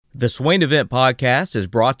The Swain Event Podcast is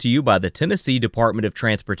brought to you by the Tennessee Department of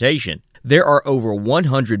Transportation. There are over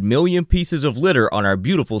 100 million pieces of litter on our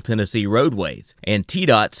beautiful Tennessee roadways, and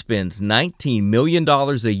TDOT spends $19 million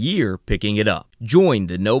a year picking it up. Join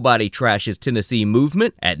the Nobody Trashes Tennessee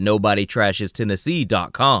movement at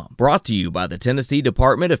NobodyTrashesTennessee.com. Brought to you by the Tennessee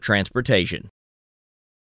Department of Transportation.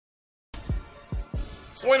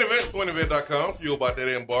 Swain Event, SwainEvent.com, fueled by Dead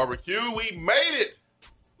End Barbecue. We made it.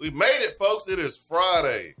 We made it, folks. It is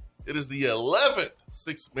Friday. It is the 11th,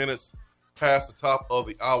 6 minutes past the top of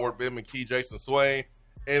the hour. Ben McKee, Jason Swain.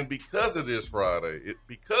 And because it is Friday,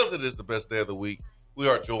 because it is the best day of the week, we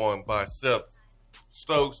are joined by Seth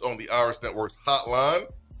Stokes on the Irish Network's hotline.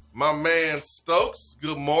 My man Stokes,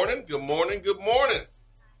 good morning, good morning, good morning.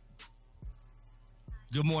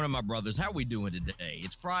 Good morning, my brothers. How are we doing today?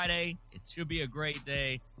 It's Friday. It should be a great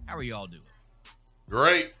day. How are y'all doing?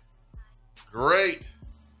 Great.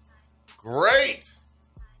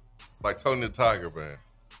 Like Tony the Tiger, man.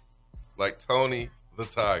 Like Tony the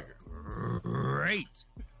Tiger. Great.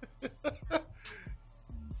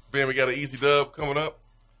 Ben, we got an easy dub coming up.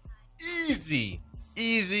 Easy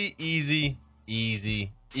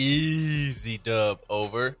dub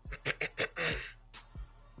over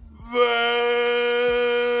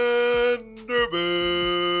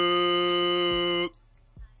Vanderbilt.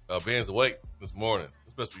 Ben's awake this morning.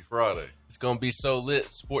 It's supposed to be Friday. It's going to be so lit.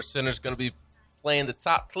 Sports Center's going to be playing the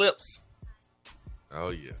top clips. Oh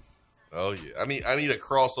yeah. I need a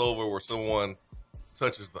crossover where someone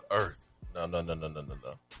touches the earth. No.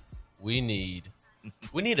 We need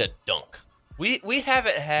a dunk. We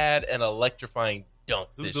haven't had an electrifying dunk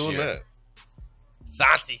Who's this year. doing that?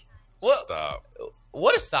 Santi. What? Stop.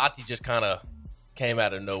 What if Santi just kind of came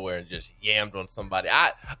out of nowhere and just yammed on somebody?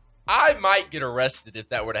 I might get arrested if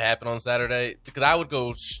that were to happen on Saturday because I would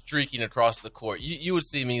go streaking across the court. You would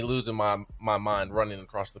see me losing my mind running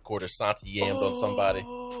across the court if Santi yammed on somebody.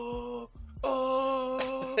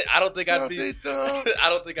 I don't think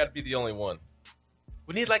I'd be the only one.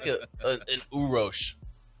 We need like an Urosh.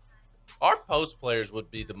 Our post players would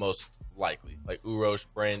be the most likely, like Urosh,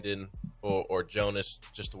 Brandon, or Jonas,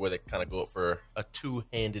 just to where they kind of go up for a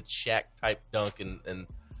two-handed Shaq type dunk, and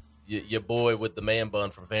your boy with the man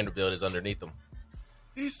bun from Vanderbilt is underneath them.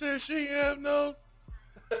 He said she have no.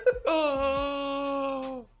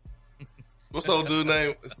 Oh. What's old dude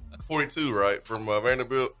name? It's 42, right? From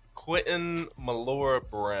Vanderbilt. Quentin Malora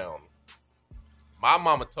Brown. My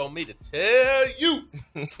mama told me to tell you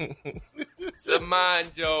to mind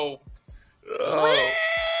your.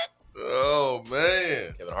 Oh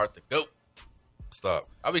man. Kevin Hart the GOAT. Stop.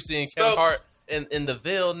 I'll be seeing Stokes. Kevin Hart in the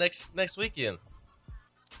Ville next weekend.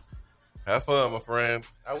 Have fun, my friend.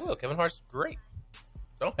 I will. Kevin Hart's great.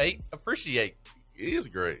 Don't hate. Appreciate. He is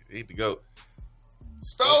great. He's the GOAT.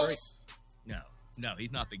 Stokes. No,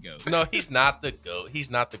 he's not the GOAT. No, he's not the GOAT.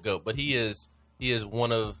 He's not the GOAT, but he is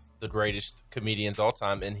one of the greatest comedians all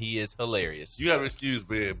time, and he is hilarious. You got to excuse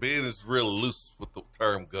Ben. Ben is real loose with the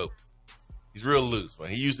term GOAT. He's real loose, man.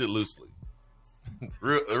 He used it loosely.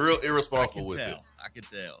 real irresponsible with it. I could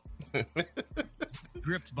tell.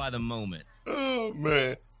 Gripped by the moment. Oh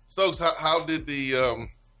man, Stokes, how did the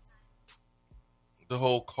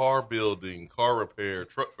whole car building, car repair,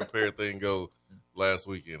 truck repair thing go last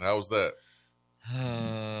weekend? How was that?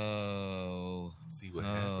 Oh, See what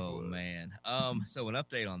happened. Man. So an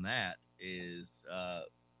update on that is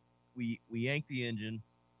we yanked the engine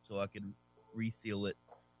so I could reseal it,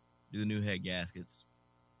 do the new head gaskets,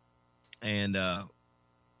 and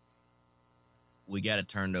we got it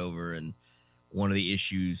turned over. And one of the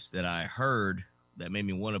issues that I heard that made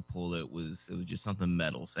me want to pull it was just something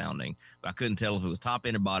metal sounding, but I couldn't tell if it was top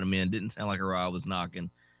end or bottom end. Didn't sound like a rod was knocking.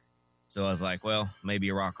 So I was like, well, maybe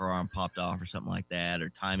a rocker arm popped off or something like that, or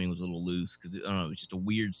timing was a little loose because, I don't know, it was just a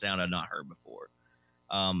weird sound I'd not heard before.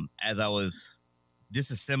 As I was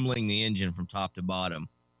disassembling the engine from top to bottom,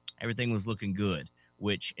 everything was looking good,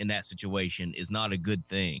 which in that situation is not a good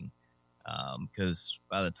thing because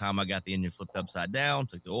by the time I got the engine flipped upside down,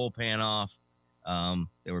 took the oil pan off,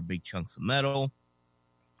 there were big chunks of metal,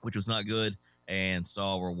 which was not good, and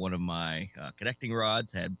saw where one of my connecting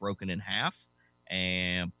rods had broken in half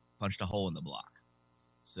and punched a hole in the block.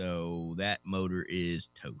 So that motor is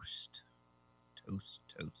toast.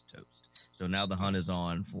 So now the hunt is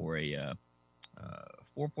on for a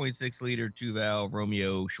 4.6 liter 2-valve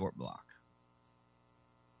Romeo short block.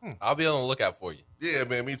 I'll be on the lookout for you. Yeah,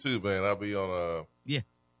 man, me too, man. I'll be on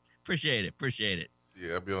Appreciate it.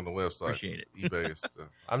 Yeah, I'll be on the website. Appreciate it. eBay and stuff.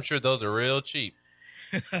 I'm sure those are real cheap.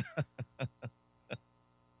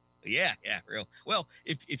 Yeah, real. Well,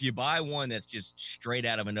 if you buy one that's just straight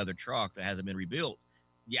out of another truck that hasn't been rebuilt,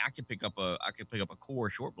 I could pick up a core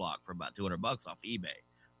short block for about $200 off eBay,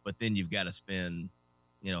 but then you've got to spend,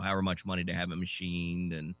 however much money to have it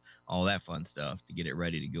machined and all that fun stuff to get it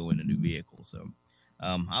ready to go in a new vehicle. So,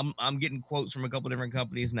 I'm getting quotes from a couple different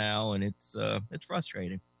companies now, and it's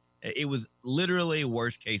frustrating. It was literally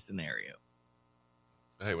worst case scenario.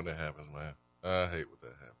 I hate when that happens, man. I hate when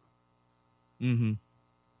that happens. Mm-hmm.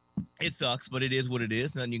 It sucks, but it is what it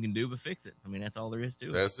is. Nothing you can do but fix it. I mean, that's all there is to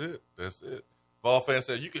it. That's it. Vol fan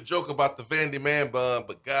said, you can joke about the Vandy man bun,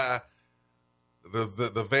 but the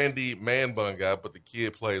Vandy man bun guy, but the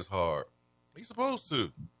kid plays hard. He's supposed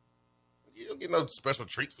to. You don't get no special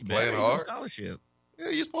treats for playing hard. Scholarship. Yeah,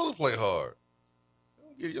 you're supposed to play hard.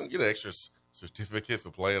 You don't get an extra certificate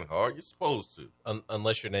for playing hard. You're supposed to.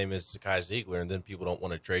 Unless your name is Zakai Ziegler, and then people don't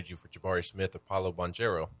want to trade you for Jabari Smith or Paulo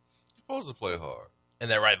Banchero. You're supposed to play hard. And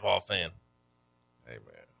that right, Vol fan. Hey,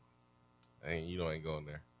 man. You ain't going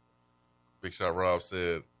there. Big Shot Rob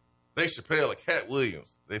said, Dave Chappelle and Cat Williams.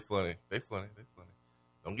 They funny.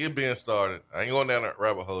 Don't get Ben started. I ain't going down that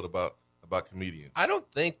rabbit hole about comedians. I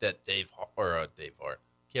don't think that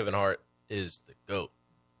Kevin Hart is the GOAT.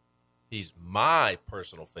 He's my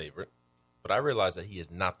personal favorite, but I realize that he is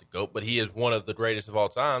not the GOAT, but he is one of the greatest of all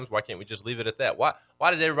times. Why can't we just leave it at that? Why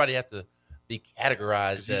does everybody have to be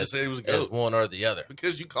categorized as one or the other?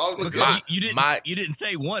 Because you called him a GOAT. You didn't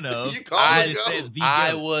say one of. You called him a GOAT.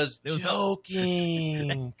 I was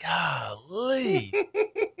joking. Golly.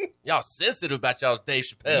 Y'all sensitive about y'all's Dave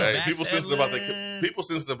Chappelle. Hey, people sensitive about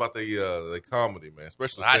the comedy, man,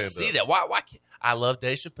 especially stand-up. I see that. Why can't I love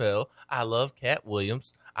Dave Chappelle. I love Cat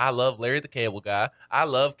Williams. I love Larry the Cable Guy. I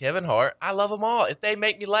love Kevin Hart. I love them all. If they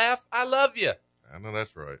make me laugh, I love you. I know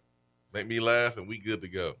that's right. Make me laugh and we good to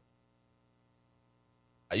go.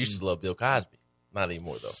 I used to love Bill Cosby. Not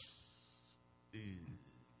anymore, though.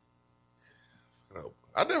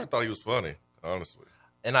 I never thought he was funny, honestly.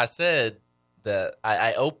 And I said that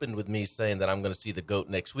I opened with me saying that I'm going to see the GOAT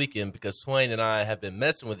next weekend because Swain and I have been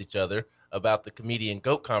messing with each other about the comedian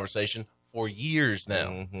GOAT conversation for years now.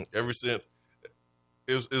 Mm-hmm. Ever since.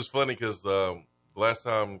 It was funny because last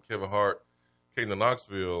time Kevin Hart came to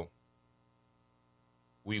Knoxville,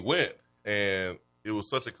 we went, and it was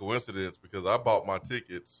such a coincidence because I bought my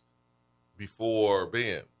tickets before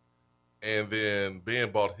Ben, and then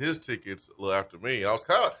Ben bought his tickets a little after me. I was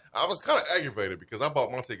kind of aggravated because I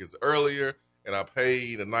bought my tickets earlier and I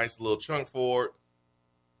paid a nice little chunk for it,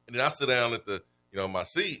 and then I sit down at the my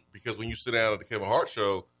seat because when you sit down at the Kevin Hart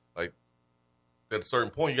show, like at a certain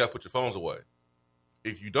point you got to put your phones away.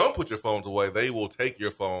 If you don't put your phones away, they will take your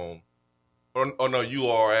phone. Or no, you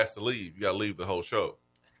are asked to leave. You got to leave the whole show.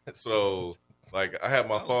 So, like, I have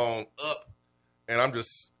my phone up, and I'm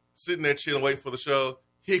just sitting there chilling, waiting for the show.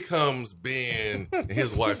 Here comes Ben and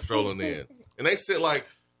his wife strolling in. And they sit, like,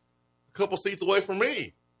 a couple seats away from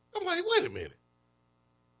me. I'm like, wait a minute.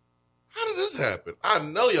 How did this happen? I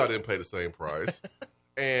know y'all didn't pay the same price.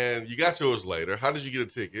 And you got yours later. How did you get a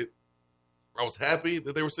ticket? I was happy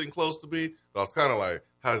that they were sitting close to me, but I was kind of like,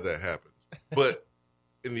 how did that happen? But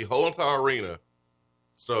in the whole entire arena,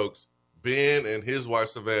 Stokes, Ben and his wife,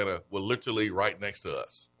 Savannah, were literally right next to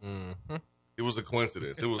us. Mm-hmm. It was a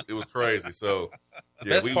coincidence. It was crazy. So the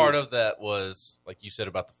best part of that was, like you said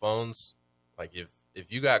about the phones, like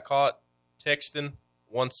if you got caught texting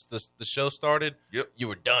once the show started, you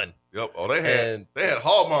were done. Yep. Oh, they had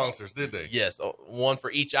hall monitors, did they? Yes, one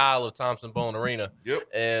for each aisle of Thompson Bone Arena. Yep.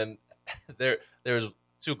 And there was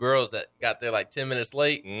two girls that got there like 10 minutes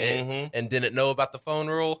late and didn't know about the phone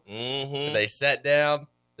rule. Mm-hmm. They sat down,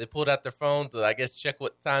 they pulled out their phone to, I guess, check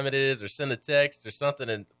what time it is or send a text or something,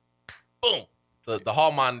 and boom, the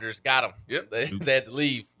hall monitors got them. Yep. They had to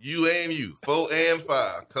leave. You and you, 4 and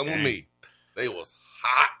 5, come with me. They was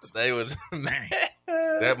hot. They was, man.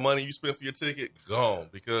 That money you spent for your ticket, gone,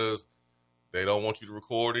 because they don't want you to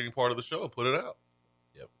record any part of the show and put it out.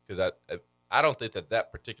 Yep, because I don't think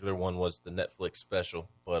that particular one was the Netflix special,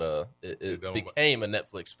 but it became a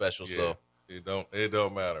Netflix special. Yeah, so it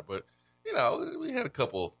don't matter. But we had a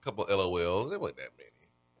couple LOLs. There wasn't that many.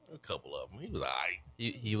 A couple of them. He was all right.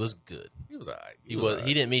 He was good. He was all right.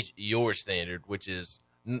 He didn't meet your standard, which is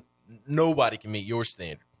nobody can meet your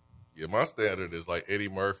standard. Yeah, my standard is like Eddie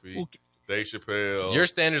Murphy, Dave Chappelle. Your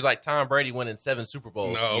standard is like Tom Brady winning 7 Super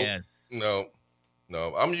Bowls. No.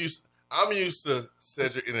 I'm used to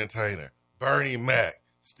Cedric Entertainer, Bernie Mac,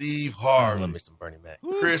 Steve Harvey, love me some Bernie Mac,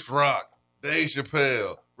 Chris Rock, Dave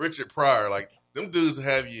Chappelle, Richard Pryor. Like them dudes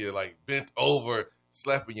have you like bent over,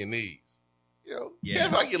 slapping your knees.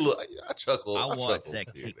 Kevin, I chuckle. I watched that.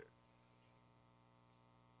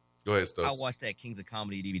 Go ahead, Stokes. I watched that Kings of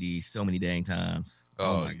Comedy DVD so many dang times.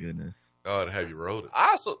 Oh my goodness. Oh, to have you wrote it.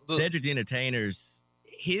 Also, Cedric the Entertainer's,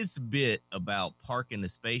 his bit about parking the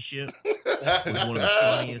spaceship was one of the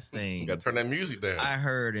funniest things. You gotta turn that music down. I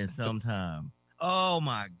heard in some time. Oh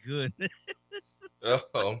my goodness.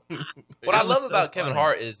 Oh. What I love so about Kevin funny.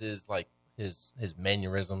 Hart is his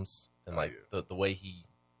mannerisms and Oh, yeah. the way he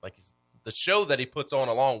the show that he puts on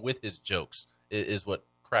along with his jokes is what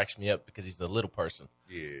cracks me up because he's a little person.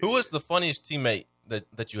 Yeah. Who was the funniest teammate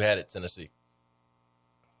that you had at Tennessee?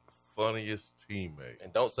 Funniest teammate?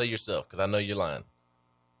 And don't say yourself because I know you're lying.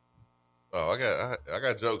 Oh, I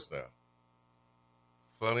got jokes now.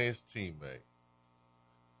 Funniest teammate.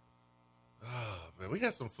 Oh, man, we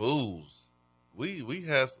had some fools. We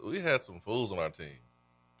had some fools on our team.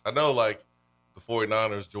 I know, like the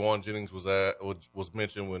 49ers, Jawan Jennings was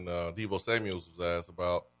mentioned when Deebo Samuels was asked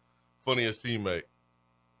about funniest teammate.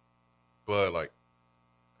 But like,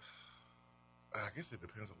 I guess it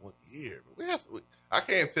depends on what year. I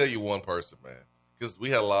can't tell you one person, man, because we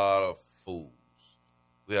had a lot of fools.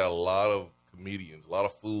 We had a lot of comedians, a lot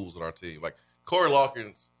of fools on our team. Like Corey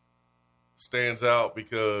Lawkins stands out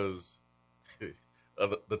because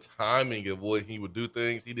of the timing of what he would do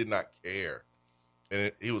things. He did not care.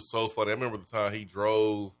 And he was so funny. I remember the time he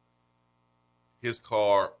drove his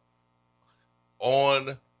car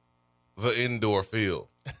on the indoor field.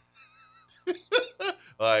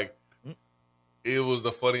 Like, it was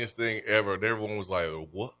the funniest thing ever. And everyone was like,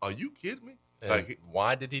 what? Are you kidding me? And Like,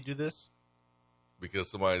 why did he do this? because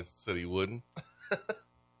somebody said he wouldn't.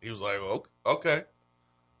 He was like, okay.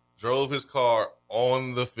 Drove his car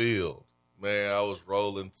on the field. Man, I was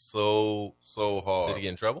rolling so hard. Did he get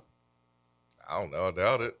in trouble? I don't know. I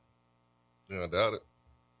doubt it. Yeah, I doubt it.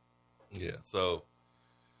 Yeah, so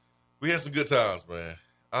we had some good times, man.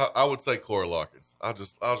 I would say Corey Lawkins. I'll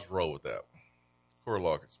just roll with that one. Corey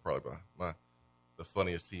Lawkins is probably the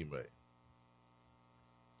funniest teammate.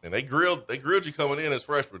 And they grilled you coming in as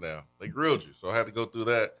freshman now. They grilled you. So I had to go through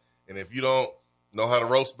that. And if you don't know how to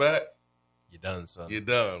roast back, You're done, son. you're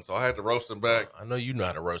done. So I had to roast him back. I know you know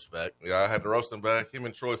how to roast back. Yeah, I had to roast him back. Him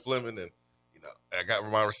and Troy Fleming, and I got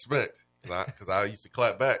my respect because I used to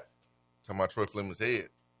clap back, talking about Troy Fleming's head.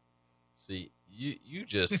 See, you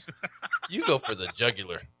just you go for the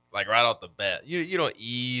jugular, like right off the bat. You don't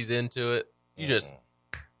ease into it. You just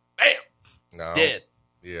bam, No, dead.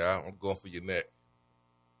 Yeah, I'm going for your neck.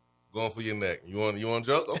 Going for your neck. You want to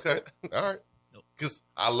joke? Okay, all right. Nope. Because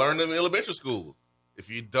I learned in elementary school. If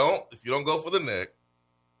you don't go for the neck,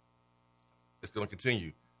 it's gonna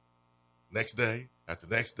continue. Next day, after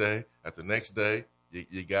next day, after next day,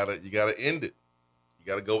 you gotta end it. You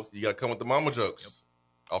gotta come with the mama jokes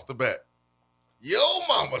off the bat. Yo,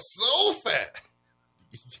 mama so fat.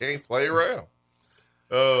 You can't play around.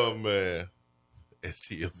 Oh man.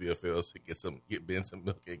 STLVFL get Ben some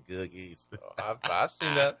milk and cookies. Oh, I've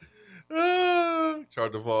seen that.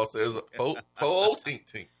 Charles Duvall says, "Po old Tink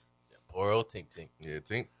Tink." Yeah, poor old Tink Tink. Yeah,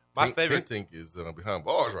 Tink. My Tink, favorite- Tink is behind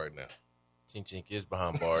bars right now. Tink Tink is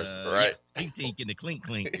behind bars, right? Tink tink in the clink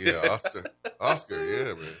clink. Yeah, Oscar,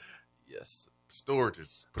 yeah, man. Yes. Stewart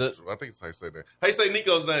is. I think that's how you say that. How you say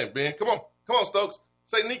Nico's name, Ben? Come on, Stokes.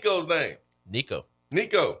 Say Nico's name. Nico.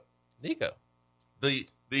 Nico, the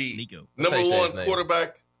Nico. That's how number you say his one name.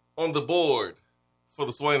 quarterback on the board for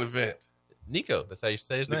the Swain event. Nico. That's how you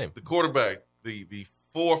say his name. The quarterback, the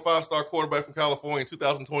 4 or 5 star quarterback from California,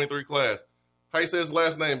 2023 class. How you say his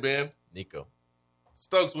last name, Ben? Nico.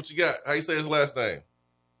 Stokes, what you got? How you say his last name?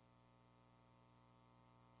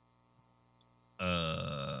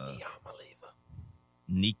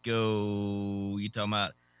 Nico, you talking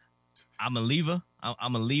about? I'm a leaver.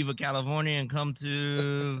 I'm a leaver, California, and come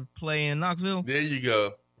to play in Knoxville. There you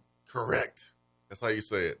go. Correct. That's how you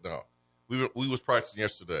say it. No, we was practicing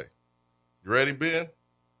yesterday. You ready, Ben?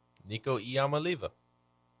 Nico Iamaliva.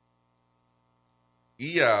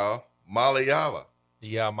 Iyal Maliava.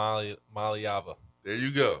 Maliava. There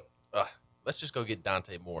you go. Let's just go get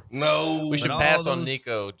Dante Moore. No. We should But pass all on those-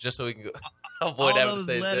 Nico just so we can All avoid having to those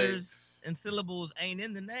say his name. letters and syllables ain't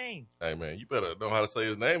in the name. Hey, man, you better know how to say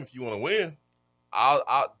his name if you want to win.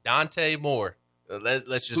 I'll Dante Moore.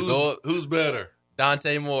 Let's just go. Who's better?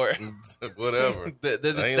 Dante Moore. Whatever. They're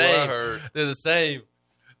the That ain't what I same. heard. They're the same.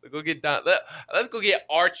 Go get let's go get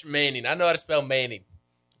Arch Manning. I know how to spell Manning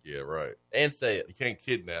Yeah, right. and say it. You can't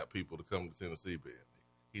kidnap people to come to Tennessee, Ben.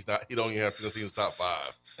 He don't even have Tennessee in his top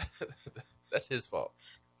 5. That's his fault.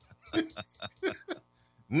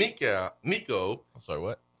 Nico, I'm sorry,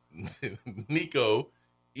 what? Nico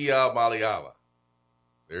Iyal Maliava.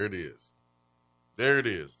 There it is. There it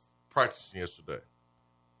is. Practicing yesterday.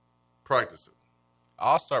 Practicing.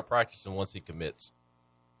 I'll start practicing once he commits.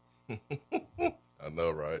 I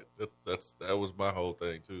know, right? That was my whole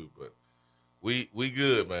thing too. But We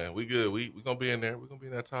good, man. We good. We gonna be in there. We're gonna be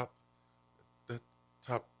in that top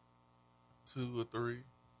 2 or 3.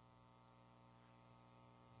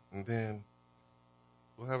 And then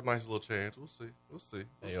we'll have a nice little chance. We'll see. We'll see.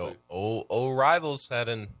 Old Rivals had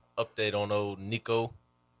an update on old Nico.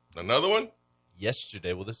 Another one?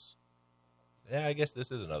 Yesterday. Well, I guess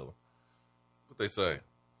this is another one. What they say?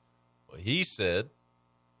 Well, he said,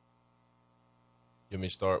 you want me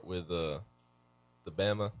to start with the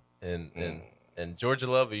Bama and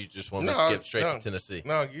Georgia love, or you just want me to skip straight to Tennessee?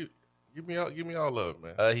 No, give me all love,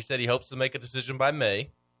 man. He said he hopes to make a decision by May.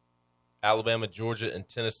 Alabama, Georgia, and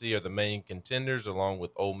Tennessee are the main contenders, along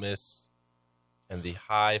with Ole Miss. And the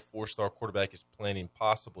high 4-star quarterback is planning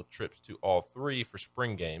possible trips to all 3 for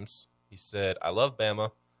spring games. He said, I love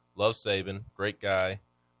Bama, love Saban, great guy.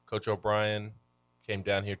 Coach O'Brien came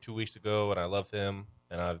down here 2 weeks ago, and I love him.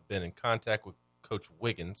 And I've been in contact with Coach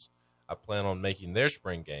Wiggins. I plan on making their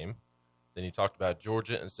spring game. Then he talked about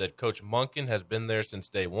Georgia and said, Coach Monken has been there since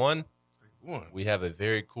day one. We have a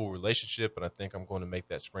very cool relationship, and I think I'm going to make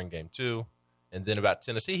that spring game too. And then about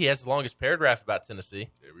Tennessee, he has the longest paragraph about Tennessee.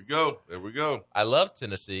 There we go. I love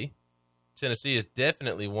Tennessee. Tennessee is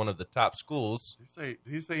definitely one of the top schools. Did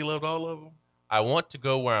he say he loved all of them? I want to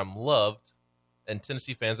go where I'm loved, and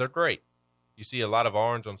Tennessee fans are great. You see a lot of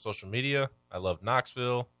orange on social media. I love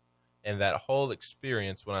Knoxville, and that whole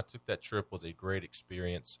experience when I took that trip was a great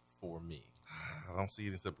experience for me. I don't see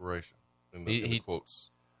any separation in the quotes.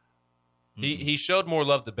 He showed more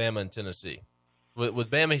love to Bama and Tennessee. With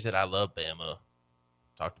Bama, he said, I love Bama.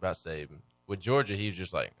 Talked about Saban. With Georgia, he was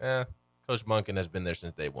just like, Coach Monken has been there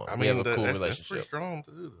since day one. We have a cool relationship. That's pretty strong,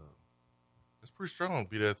 too, though. It's pretty strong to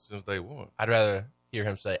be there since day one. I'd rather hear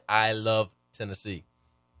him say, I love Tennessee,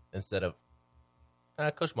 instead of,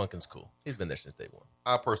 Coach Monken's cool. He's been there since day one.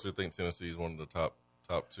 I personally think Tennessee is one of the top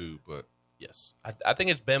 2, but. Yes. I think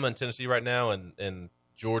it's Bama and Tennessee right now, and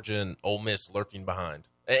Georgia and Ole Miss lurking behind.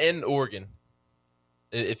 And Oregon.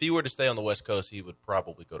 If he were to stay on the West Coast, he would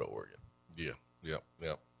probably go to Oregon. Yeah.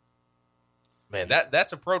 Man,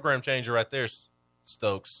 that's a program changer right there,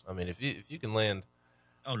 Stokes. I mean, if you can land,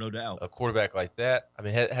 no doubt, a quarterback like that. I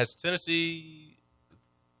mean, has Tennessee?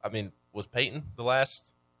 I mean, was Peyton the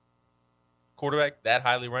last quarterback that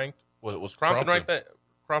highly ranked? Was Crompton ranked that?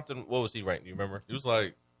 Crompton, what was he ranked? Do you remember? He was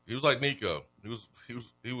like Nico. He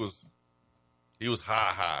was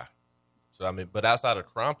high. So I mean, but outside of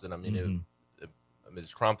Crompton, I mean,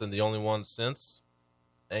 is Crompton the only one since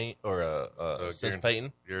since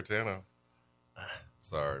Peyton? Garantano.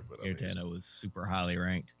 Sorry, but Garantano was super highly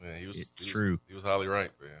ranked. Yeah, it's true. He was highly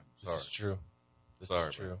ranked, man. Sorry. This is true. This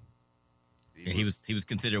is true. He was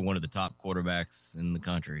considered one of the top quarterbacks in the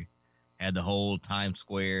country. Had the whole Times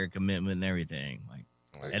Square commitment and everything.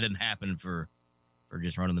 That didn't happen for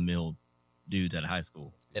just run of the mill dudes out of high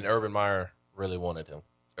school. And Urban Meyer really wanted him.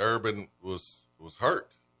 Urban was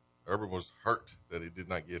hurt. Urban was hurt that he did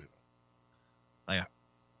not get it.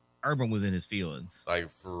 Urban was in his feelings.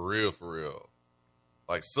 For real.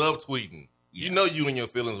 Subtweeting. Yeah. You know you in your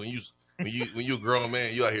feelings when you a grown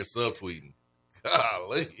man, you out here subtweeting.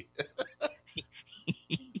 Golly.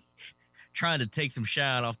 Trying to take some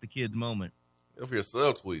shine off the kid's moment. If you're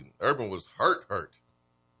subtweeting. Urban was hurt.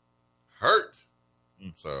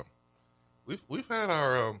 So we've had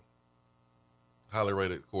our highly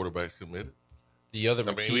rated quarterbacks committed. The other,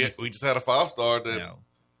 we just had a 5-star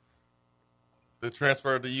that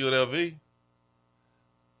transferred to UNLV.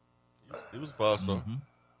 He was a 5-star. Mm-hmm.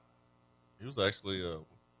 He was actually, I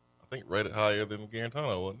think, rated higher than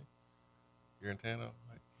Garantano, wasn't he? Garantano,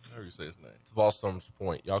 however you say his name. To Volstorm's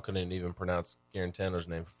point, y'all couldn't even pronounce Garantano's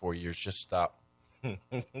name for 4 years. Just stop.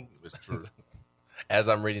 It's true. As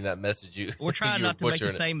I'm reading that message, we're trying not to make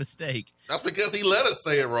the same mistake. That's because he let us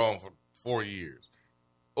say it wrong for 4 years.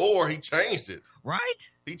 Or he changed it.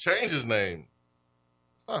 Right? He changed his name.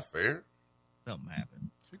 It's not fair. Something happened.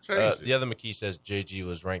 He changed it. The other McKee says JG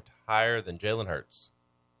was ranked higher than Jalen Hurts.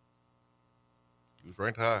 He was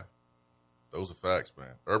ranked high. Those are facts,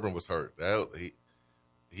 man. Urban was hurt.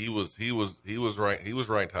 He was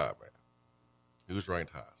ranked high, man. He was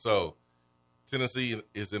ranked high. So Tennessee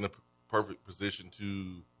is in a perfect position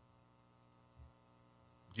to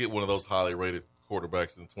get one of those highly rated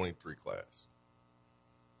quarterbacks in the 23 class.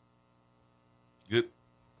 Good,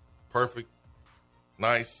 perfect,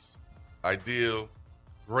 nice, ideal,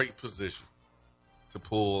 great position to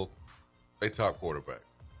pull a top quarterback.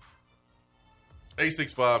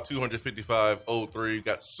 865-255-03.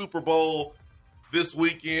 Got Super Bowl this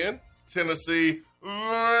weekend. Tennessee,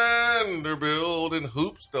 Vanderbilt, and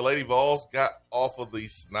hoops. The Lady Vols got off of the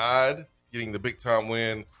snide, getting the big-time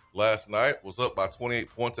win last night. Was up by 28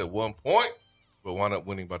 points at one point. but wound up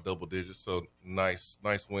winning by double digits. So nice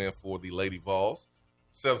win for the Lady Vols.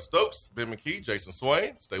 Seth Stokes, Ben McKee, Jason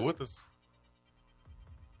Swain. Stay with us.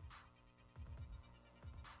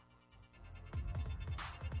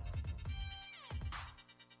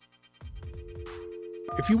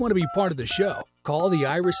 If you want to be part of the show, call the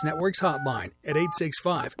Iris Networks hotline at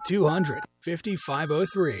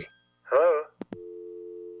 865-200-5503. Hello?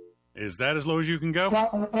 Is that as low as you can go?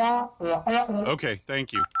 Okay,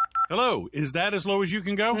 thank you. Hello, is that as low as you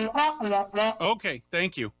can go? Okay,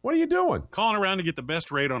 thank you. What are you doing? Calling around to get the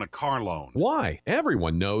best rate on a car loan. Why?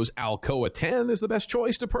 Everyone knows Alcoa 10 is the best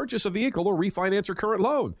choice to purchase a vehicle or refinance your current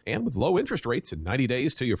loan. And with low interest rates and 90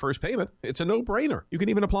 days to your first payment, it's a no-brainer. You can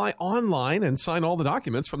even apply online and sign all the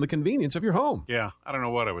documents from the convenience of your home. Yeah, I don't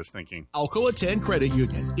know what I was thinking. Alcoa 10 Credit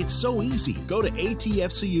Union. It's so easy. Go to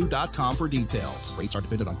atfcu.com for details. Rates are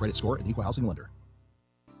dependent on credit score and equal housing lender.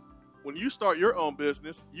 When you start your own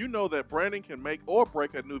business, you know that branding can make or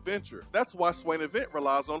break a new venture. That's why Swain Event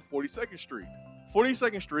relies on 42nd Street.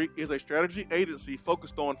 42nd Street is a strategy agency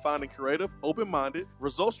focused on finding creative, open-minded,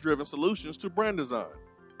 results-driven solutions to brand design.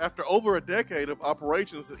 After over a decade of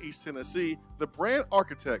operations in East Tennessee, the brand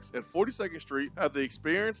architects at 42nd Street have the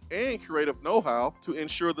experience and creative know-how to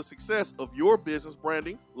ensure the success of your business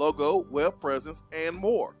branding, logo, web presence, and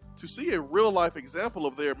more. To see a real-life example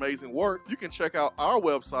of their amazing work, you can check out our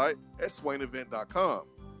website at swainevent.com.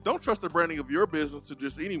 Don't trust the branding of your business to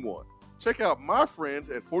just anyone. Check out my friends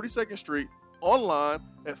at 42nd Street online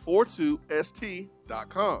at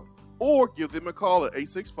 42st.com or give them a call at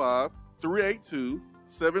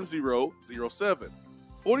 865-382-7007.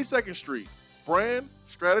 42nd Street, brand,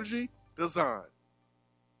 strategy, design.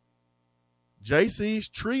 JC's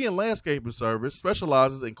Tree and Landscaping Service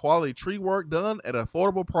specializes in quality tree work done at an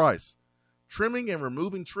affordable price. Trimming and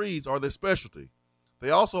removing trees are their specialty.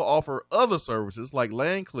 They also offer other services like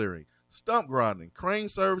land clearing, stump grinding, crane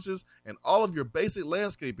services, and all of your basic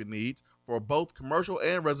landscaping needs for both commercial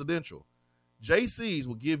and residential. JC's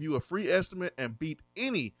will give you a free estimate and beat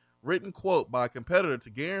any written quote by a competitor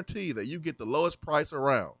to guarantee that you get the lowest price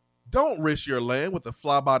around. Don't risk your land with a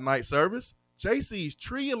fly-by-night service. JC's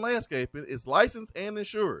Tree and Landscaping is licensed and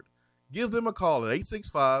insured. Give them a call at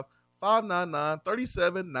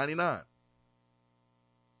 865-599-3799.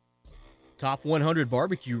 Top 100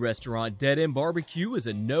 barbecue restaurant Dead End Barbecue is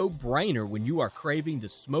a no-brainer when you are craving the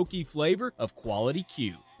smoky flavor of quality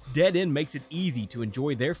Q. Dead End makes it easy to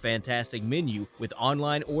enjoy their fantastic menu with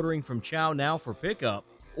online ordering from Chow Now for pickup.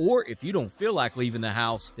 Or if you don't feel like leaving the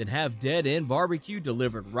house, then have Dead End Barbecue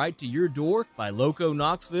delivered right to your door by Loco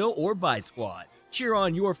Knoxville or Bite Squad. Cheer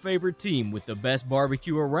on your favorite team with the best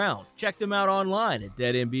barbecue around. Check them out online at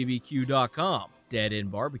deadendbbq.com. Dead End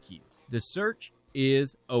Barbecue. The search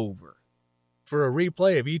is over. For a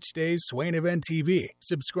replay of each day's Swain Event TV,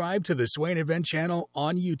 subscribe to the Swain Event channel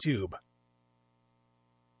on YouTube.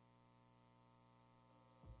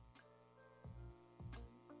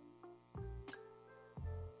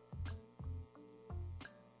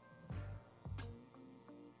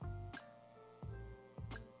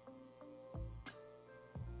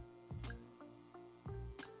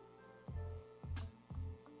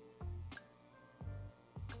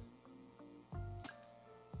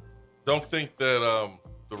 Don't think that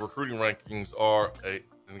the recruiting rankings are an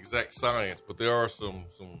exact science, but there are some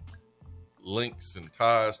links and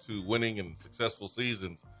ties to winning and successful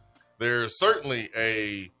seasons. There's certainly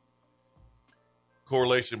a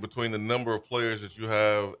correlation between the number of players that you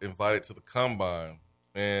have invited to the combine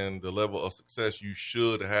and the level of success you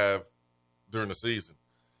should have during the season.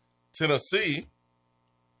 Tennessee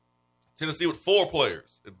with 4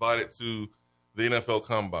 players invited to the NFL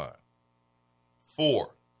combine.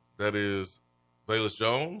 4. That is Velus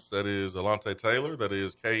Jones. That is Alontae Taylor. That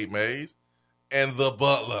is Cade Mays. And the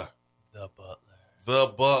Butler. The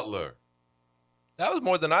Butler. That was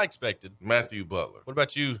more than I expected. Matthew Butler. What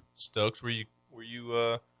about you, Stokes? What'd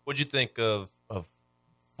you think of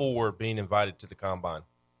 4 being invited to the combine?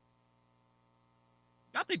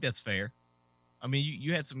 I think that's fair. I mean,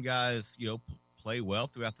 you had some guys, play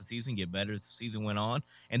well throughout the season, get better as the season went on,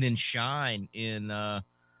 and then shine in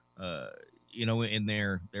in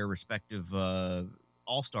their respective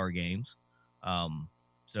all-star games.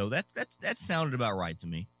 So that sounded about right to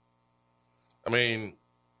me. I mean,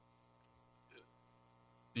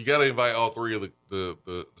 you got to invite all 3 of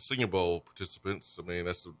the Senior Bowl participants. I mean,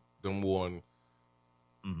 that's the number one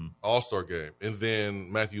all-star game. And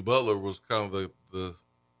then Matthew Butler was kind of the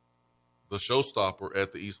showstopper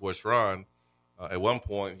at the East-West Shrine. At one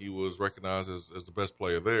point, he was recognized as the best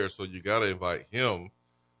player there, so you got to invite him.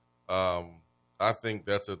 I think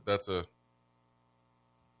that's a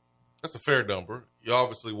fair number. You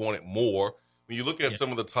obviously wanted more. when you look at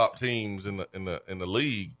some of the top teams in the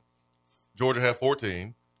league, Georgia had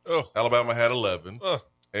 14, Alabama had 11,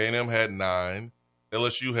 A&M had 9,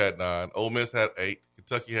 LSU had 9, Ole Miss had 8,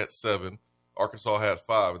 Kentucky had 7, Arkansas had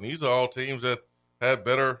 5, and these are all teams that had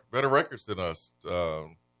better records than us,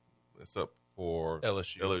 except for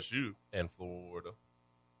LSU and Florida.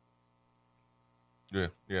 Yeah.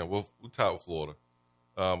 Well, we tied with Florida.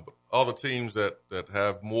 But all the teams that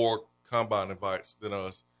have more combine invites than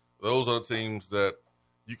us, those are the teams that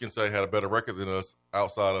you can say had a better record than us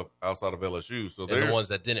outside of LSU. So they're the ones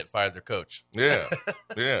that didn't fire their coach. Yeah,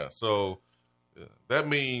 yeah. So that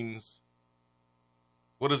means,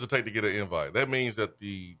 what does it take to get an invite? That means that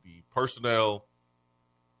the personnel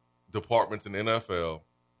departments in the NFL,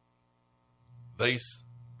 they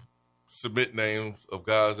submit names of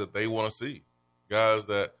guys that they want to see, guys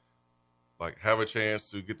that like have a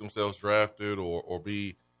chance to get themselves drafted or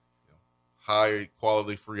be high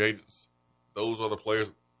quality free agents. Those are the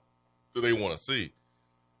players that they want to see.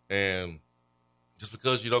 And just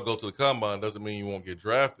because you don't go to the combine doesn't mean you won't get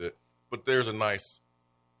drafted, but there's a nice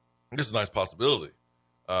possibility.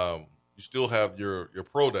 You still have your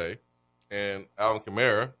pro day, and Alvin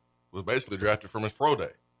Kamara was basically drafted from his pro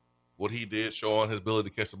day. What he did, showing his ability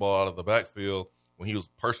to catch the ball out of the backfield when he was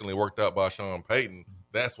personally worked out by Sean Payton,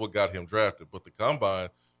 that's what got him drafted. But the combine,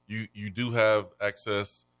 you do have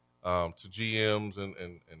access to GMs and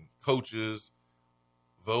coaches.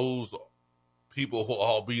 Those people will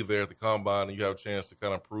all be there at the combine, and you have a chance to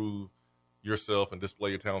kind of prove yourself and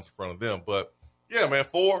display your talents in front of them. But yeah, man,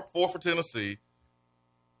 four for Tennessee.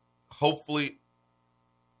 Hopefully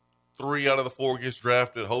 3 out of the 4 gets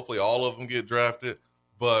drafted. Hopefully all of them get drafted.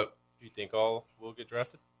 But do you think all will get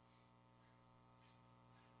drafted?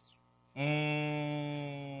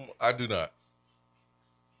 I do not.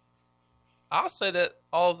 I'll say that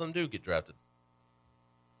all of them do get drafted.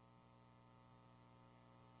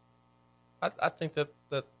 I think that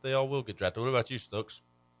they all will get drafted. What about you, Stokes?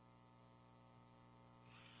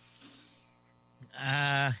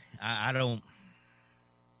 I don't.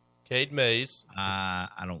 Cade Mays.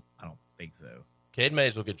 I don't think so. Cade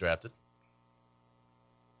Mays will get drafted.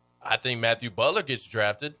 I think Matthew Butler gets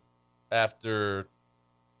drafted after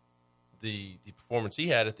the performance he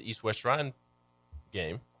had at the East-West Shrine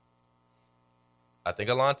game. I think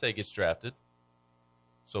Alante gets drafted.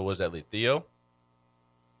 So was that leave Theo?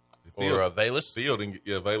 Or Valus? Theo didn't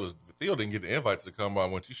get Valus. Theo didn't get the invite to the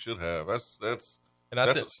combine, which he should have. That's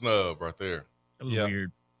a snub right there.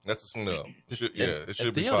 Weird. That's a snub. It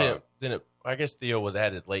should be Theo 5. I guess Theo was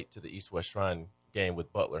added late to the East-West Shrine game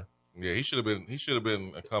with Butler. Yeah, he should have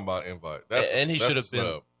been a combine invite. He should have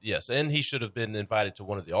been. Yes, and he should have been invited to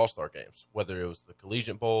one of the All-Star games, whether it was the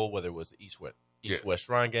Collegiate Bowl, whether it was the East-West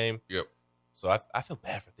Shrine game. Yep. So I feel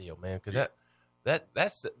bad for Theo, man, because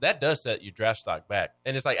that does set your draft stock back,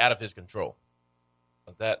 and it's like out of his control.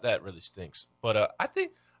 That really stinks. But I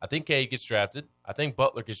think Cade gets drafted. I think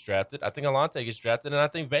Butler gets drafted. I think Alante gets drafted, and I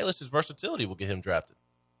think Valus' versatility will get him drafted.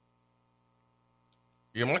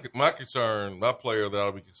 Yeah, my concern, my player that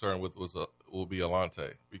I'll be concerned with will be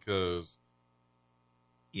Alante, because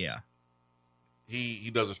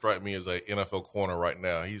he doesn't strike me as a NFL corner right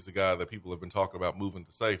now. He's the guy that people have been talking about moving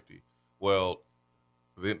to safety. Well,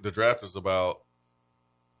 the draft is about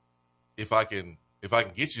if I can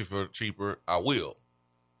get you for cheaper, I will.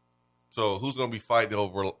 So who's going to be fighting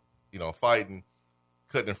over, cutting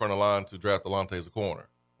in front of the line to draft Alante as a corner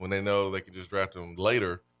when they know they can just draft him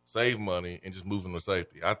later, save money, and just move him to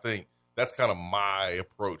safety? I think that's kind of my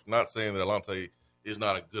approach. Not saying that Alante is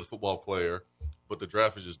not a good football player, but the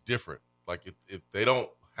draft is just different. Like if they don't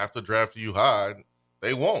have to draft you high,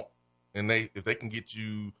 they won't. And if they can get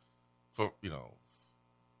you for, I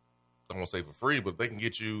don't want to say for free, but if they can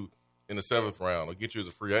get you in the 7th round or get you as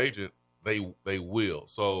a free agent, they will.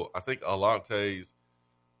 So I think Alante's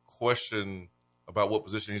question about what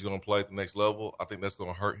position he's going to play at the next level, I think that's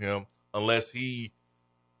going to hurt him unless he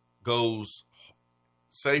goes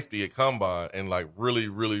safety at combine and like really,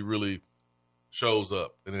 really, really shows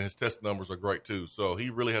up. And then his test numbers are great too. So he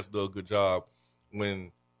really has to do a good job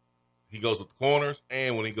when he goes with the corners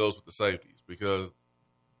and when he goes with the safeties, because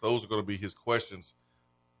those are going to be his questions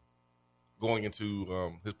going into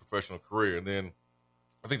his professional career. And then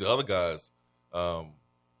I think the other guys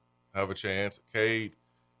have a chance. Cade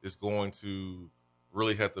is going to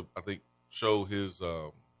really have to, I think, show his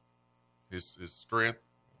strength,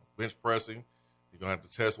 bench pressing. He's going to have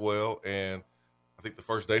to test well. And I think the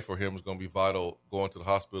first day for him is going to be vital, going to the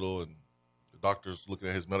hospital and the doctors looking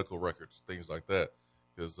at his medical records, things like that,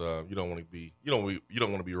 because you don't want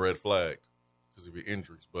to be red flagged because of your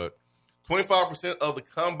injuries. But 25% of the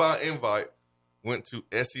combine invite went to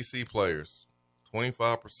SEC players.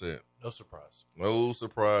 25%. No surprise. No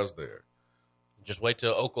surprise there. Just wait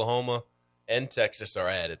till Oklahoma and Texas are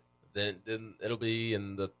added. Then it'll be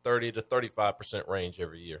in the 30 to 35% range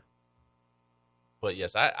every year. But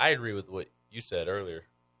yes, I agree with what you said earlier,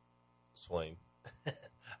 Swain,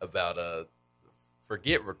 about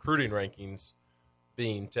forget recruiting rankings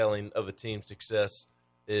being telling of a team's success.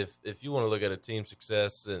 If you want to look at a team's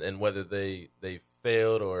success and whether they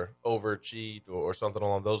failed or overachieved or something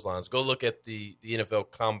along those lines, go look at the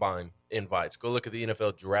NFL Combine invites. Go look at the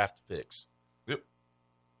NFL draft picks. Yep.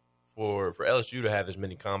 For LSU to have as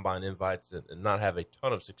many Combine invites and not have a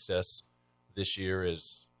ton of success this year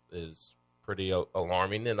is pretty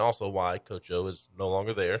alarming, and also why Coach O is no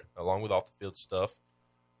longer there, along with off-the-field stuff.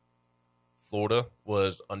 Florida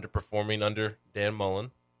was underperforming under Dan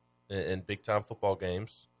Mullen in big-time football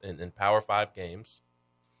games and in Power 5 games.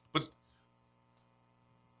 But,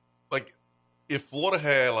 like, if Florida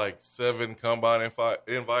had, like, 7 Combine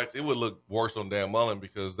invites, it would look worse on Dan Mullen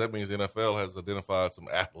because that means the NFL has identified some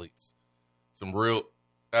athletes, some real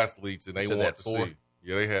athletes, and they want to 4? see.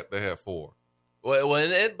 Yeah, they had 4.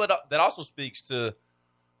 Well, but that also speaks to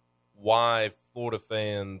why Florida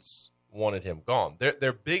fans wanted him gone.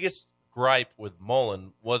 Their biggest gripe with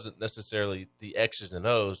Mullen wasn't necessarily the X's and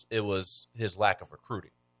O's; it was his lack of recruiting,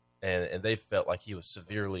 and they felt like he was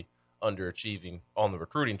severely underachieving on the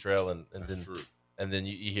recruiting trail. And then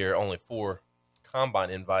you hear only 4 Combine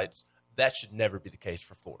invites. That should never be the case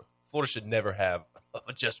for Florida. Florida should never have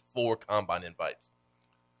just 4 Combine invites.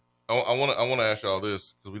 I want to ask y'all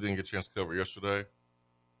this because we didn't get a chance to cover it yesterday,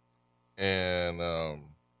 and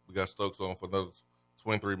we got Stokes on for another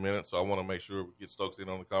 23 minutes, so I want to make sure we get Stokes in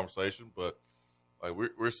on the conversation. But like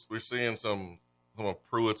we're seeing some of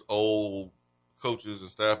Pruitt's old coaches and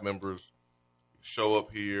staff members show up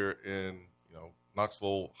here in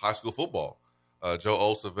Knoxville high school football. Joe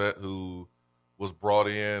Olsavet, who was brought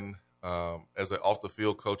in as an off the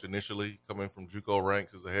field coach initially, coming from JUCO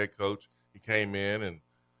ranks as a head coach, he came in and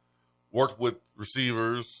worked with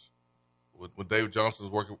receivers when David Johnson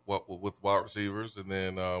was working with wide receivers. And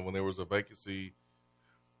then when there was a vacancy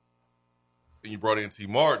and you brought in T.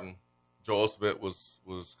 Martin, Joe Osvet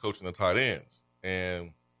was coaching the tight ends.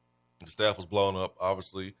 And the staff was blown up,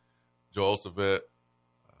 obviously. Joe Osvet,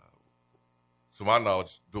 to my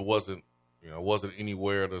knowledge, there wasn't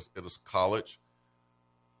anywhere at this college.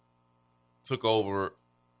 Took over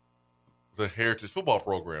the Heritage football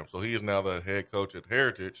program. So he is now the head coach at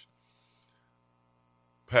Heritage.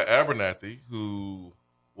 Pat Abernathy, who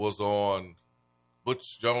was on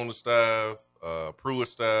Butch Jones' staff, Pruitt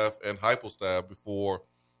staff, and Heupel staff before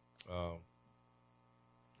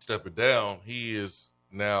stepping down, he is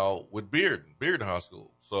now with Bearden High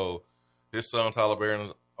School. So his son, Tyler Barron,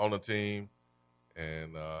 is on the team,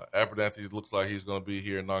 and Abernathy looks like he's going to be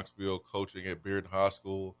here in Knoxville coaching at Bearden High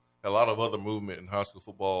School. Had a lot of other movement in high school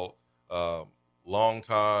football.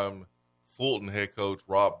 Longtime Fulton head coach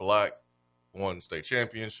Rob Black won state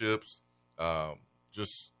championships.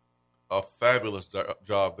 Just a fabulous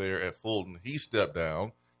job there at Fulton. He stepped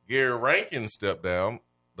down. Gary Rankin stepped down,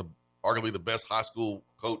 arguably the best high school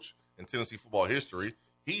coach in Tennessee football history.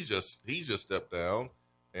 He just stepped down,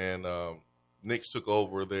 and Nix took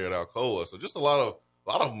over there at Alcoa. So just a lot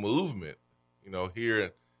of movement,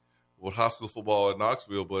 here with high school football at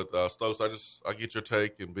Knoxville. But Stokes, I get your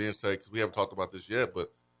take and Ben's take because we haven't talked about this yet.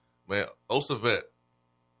 But man, Osavet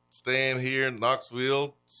staying here in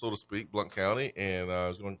Knoxville, so to speak, Blount County, and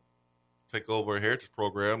is going to take over a heritage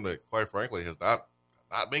program that, quite frankly, has not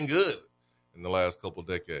been good in the last couple of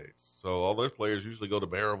decades. So all those players usually go to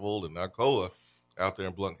Maryville and Alcoa out there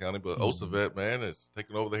in Blount County, but Osavet, man, is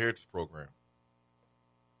taking over the heritage program.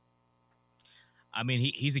 I mean,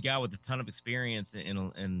 he's a guy with a ton of experience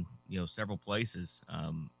in several places,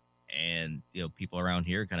 and people around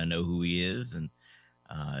here kind of know who he is, and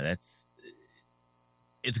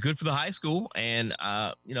it's good for the high school, and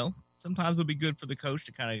sometimes it'll be good for the coach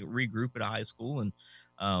to kind of regroup at a high school and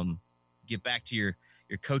get back to your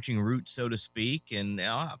coaching roots, so to speak. And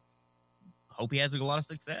I hope he has a lot of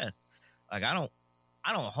success. Like I don't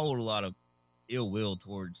hold a lot of ill will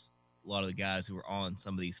towards a lot of the guys who are on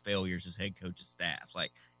some of these failures as head coaches' staffs.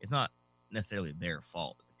 Like it's not necessarily their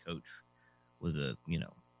fault that the coach was a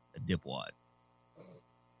dipwad.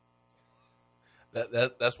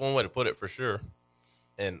 That's one way to put it for sure.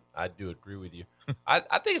 And I do agree with you. I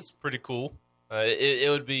think it's pretty cool. It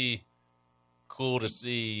would be cool to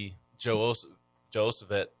see Joe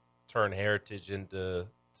Osvet turn Heritage into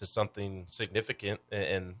something significant,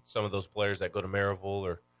 and some of those players that go to Maryville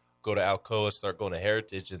or go to Alcoa start going to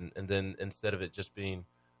Heritage, and then instead of it just being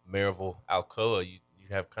Maryville, Alcoa, you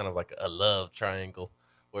have kind of like a love triangle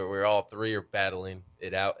where all three are battling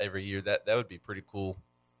it out every year. That would be pretty cool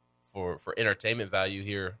for entertainment value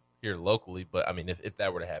here locally. But I mean, if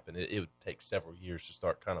that were to happen, it would take several years to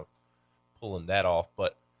start kind of pulling that off.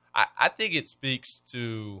 But I think it speaks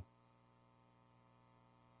to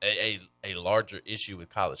a larger issue with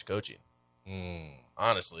college coaching.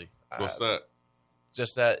 Honestly, What's that?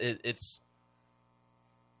 Just that it's.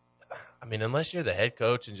 I mean, unless you're the head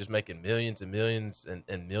coach and just making millions and millions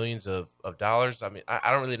and millions of dollars, I mean,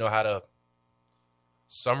 I don't really know how to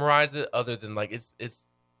summarize it other than like it's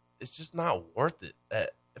just not worth it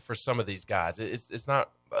for some of these guys. It's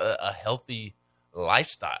not a healthy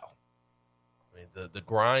lifestyle. I mean, the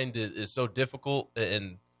grind is so difficult,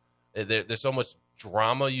 and there's so much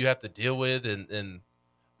drama you have to deal with, and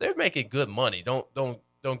they're making good money.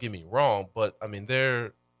 Don't get me wrong, but I mean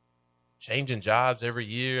they're changing jobs every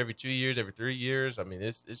year, every 2 years, every 3 years. I mean,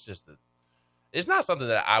 it's just it's not something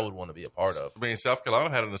that I would want to be a part of. I mean, South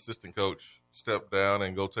Carolina had an assistant coach step down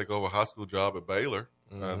and go take over a high school job at Baylor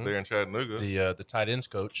there in Chattanooga. The tight ends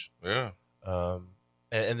coach. Yeah.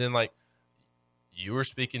 And then like you were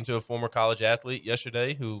speaking to a former college athlete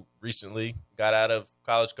yesterday who recently got out of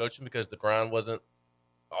college coaching because the grind wasn't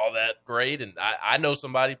all that great. And I know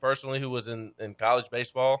somebody personally who was in college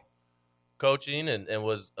baseball coaching and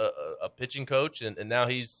was a pitching coach, and now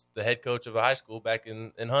he's the head coach of a high school back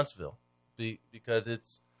in Huntsville because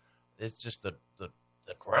it's just the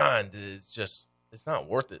grind is just it's not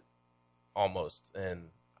worth it almost, and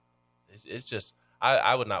it's just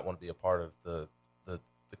I would not want to be a part of the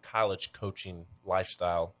college coaching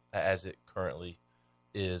lifestyle as it currently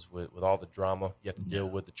is with all the drama you have to deal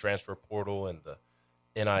with, the transfer portal and the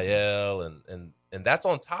NIL and that's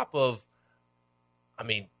on top of, I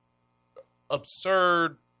mean,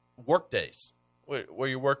 absurd work days where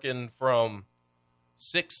you're working from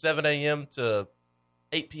 6, 7 a.m. to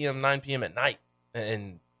 8 p.m., 9 p.m. at night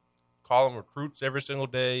and calling recruits every single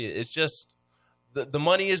day. It's just the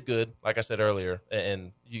money is good, like I said earlier,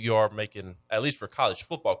 and you are making, at least for college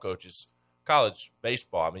football coaches, college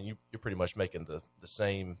baseball, I mean, you're pretty much making the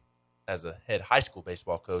same as a head high school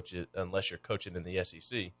baseball coach unless you're coaching in the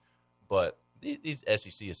SEC. But these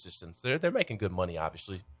SEC assistants, they're making good money,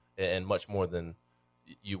 obviously, and much more than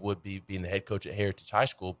you would be being the head coach at Heritage High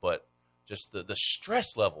School. But just the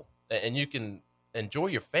stress level, and you can enjoy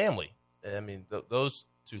your family. I mean, those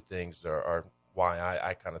two things are why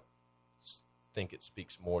I kind of think it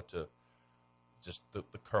speaks more to just the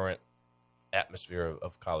current atmosphere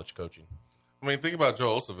of college coaching. I mean, think about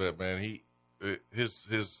Joe Ossovet, man.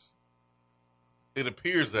 It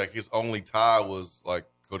appears that his only tie was like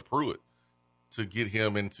Coach Pruitt to get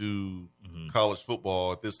him into college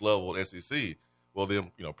football at this level at SEC. Well,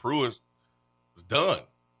 then, Pruitt was done.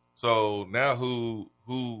 So now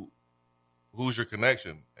who's your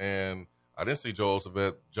connection? And I didn't see Joe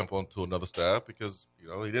Ossovet jump onto another staff because,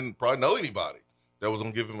 he didn't probably know anybody that was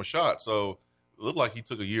going to give him a shot. So it looked like he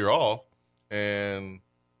took a year off and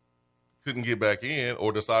couldn't get back in,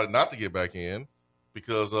 or decided not to get back in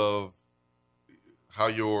because of how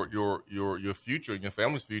your future and your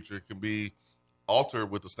family's future can be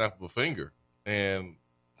altered with the snap of a finger. And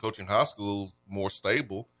coaching high school more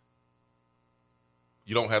stable,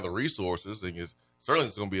 you don't have the resources, and certainly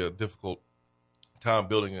it's going to be a difficult time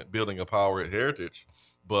building a power at Heritage.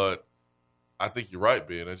 But I think you're right,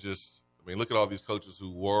 Ben. Look at all these coaches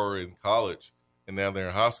who were in college and now they're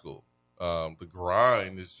in high school. The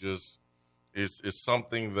grind is just it's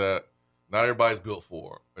something that not everybody's built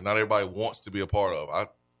for, and not everybody wants to be a part of.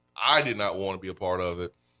 I did not want to be a part of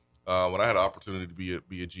it when I had an opportunity to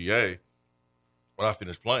be a GA when I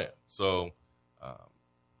finished playing. So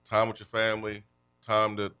time with your family,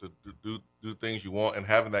 time to do things you want, and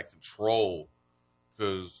having that control.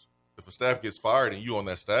 Because if a staff gets fired and you on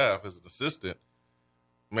that staff as an assistant,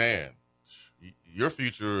 man, your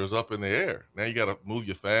future is up in the air. Now you got to move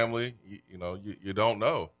your family. You don't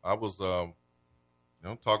know. I was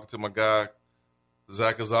talking to my guy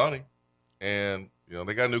Zach Azani, and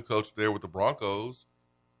they got a new coach there with the Broncos.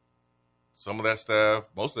 Some of that staff,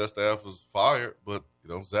 most of that staff was fired, but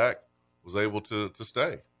Zach was able to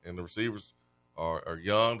stay, and the receivers are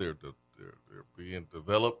young. They're being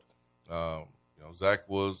developed. Zach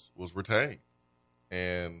was retained,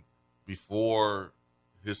 and before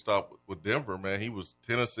his stop with Denver, man, he was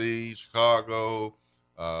Tennessee, Chicago.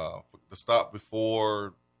 The stop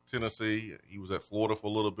before Tennessee, he was at Florida for a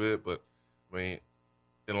little bit, but in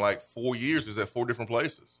like 4 years, he's at 4 different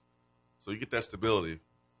places. So you get that stability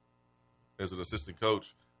as an assistant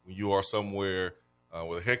coach when you are somewhere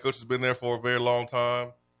where the head coach has been there for a very long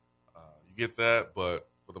time. You get that, but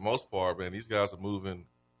for the most part, man, these guys are moving.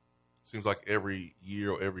 Seems like every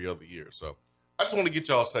year or every other year. So I just want to get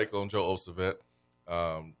y'all's take on Joe Ossovet,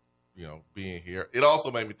 being here. It also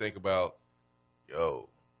made me think about,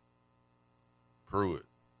 Pruitt.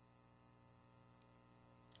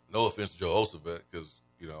 No offense to Joe Ossovet, because,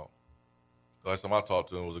 last time I talked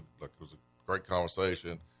to him was a great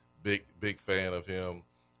conversation. Big fan of him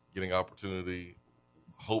getting opportunity.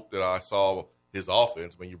 Hope that I saw his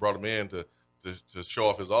offense. I mean, you brought him in to show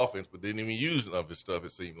off his offense, but didn't even use none of his stuff,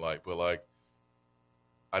 it seemed like. But,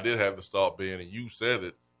 I did have the thought being, and you said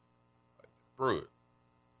it, Pruitt,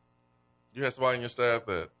 you had somebody in your staff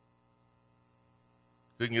that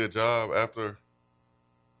couldn't get a job after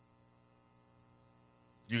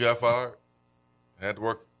you got fired, had to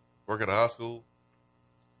work at a high school.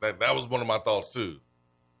 That was one of my thoughts too,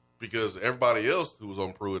 because everybody else who was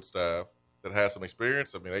on Pruitt's staff that had some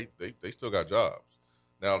experience, I mean, they still got jobs.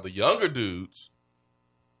 Now the younger dudes,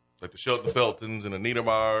 like the Shelton Feltons and the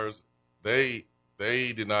Niedermeyers, they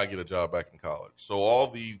did not get a job back in college. So all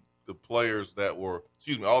the players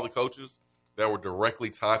all the coaches that were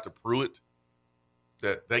directly tied to Pruitt,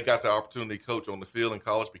 that they got the opportunity to coach on the field in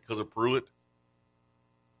college because of Pruitt,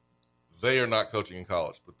 they are not coaching in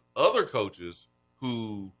college. But other coaches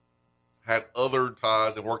who had other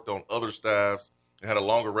ties and worked on other staffs and had a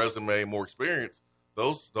longer resume, more experience,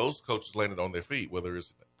 those coaches landed on their feet, whether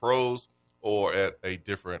it's pros or at a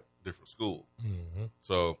different school. Mm-hmm.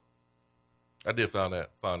 So I did find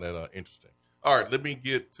that interesting. All right, let me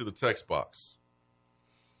get to the text box.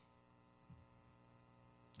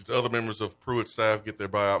 Did the other members of Pruitt's staff get their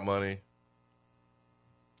buyout money?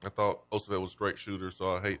 I thought Ossovet was a great shooter, so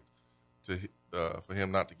I hate for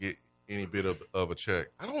him not to get any bit of a check.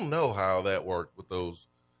 I don't know how that worked with those.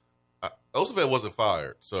 Ossovet wasn't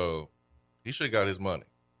fired, so he should have got his money.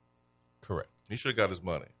 Correct. He should have got his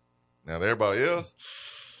money. Now, to everybody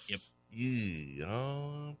else, yep. Yeah, I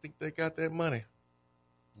don't think they got that money.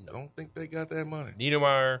 No. Don't think they got that money.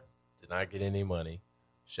 Niedermeyer did not get any money.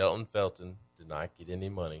 Shelton Felton did not get any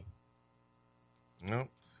money. No.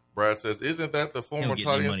 Brad says, isn't that the former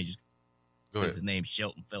tight end? Go ahead. His name's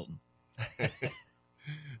Shelton Felton.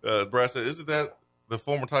 Brad said, isn't that the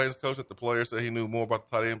former tight ends coach that the player said he knew more about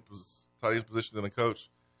the tight end's position than the coach?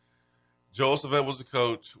 Joe Ossovet was the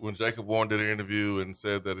coach when Jacob Warren did an interview and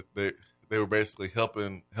said that they were basically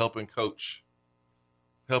helping coach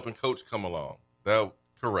come along.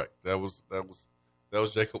 Correct. That was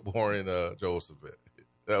Jacob Warren and Joe Ossovet.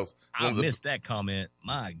 I missed that comment.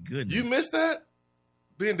 My goodness. You missed that?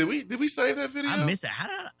 Ben, did we save that video? I missed it. How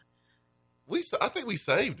did I think we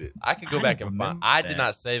saved it. I could go back and find. I did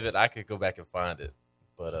not save it. I could go back and find it,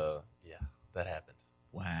 but yeah, that happened.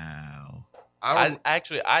 Wow.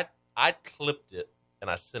 I clipped it and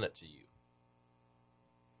I sent it to you.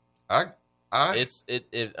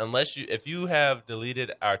 If you have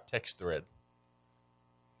deleted our text thread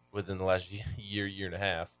within the last year and a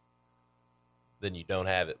half, then you don't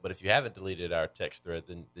have it. But if you haven't deleted our text thread,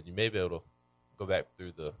 then you may be able to go back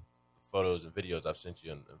through the photos and videos I've sent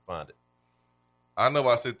you and find it. I know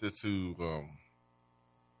I sent it to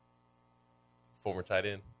former tight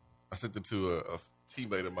end. I sent it to a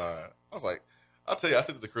teammate of mine. I was like, I'll tell you, I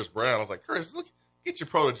sent it to Chris Brown. I was like, Chris, look, get your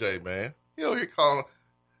protege, man. You know, you're calling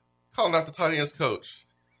out the tight ends coach.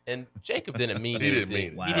 And Jacob didn't mean anything. He didn't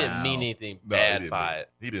mean it. Wow. He didn't mean anything bad by it.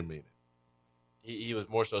 He didn't mean it. He was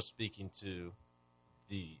more so speaking to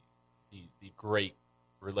the great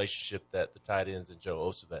relationship that the tight ends and Joe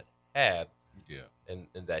Ossovet had. Yeah. And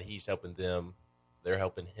that he's helping them. They're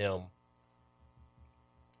helping him.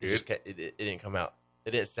 It didn't come out.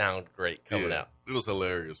 It didn't sound great coming out. It was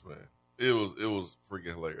hilarious, man. It was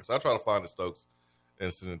freaking hilarious. I'll try to find the Stokes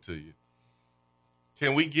and send it to you.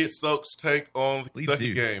 Can we get Stokes' take on the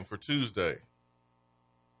Kentucky game for Tuesday?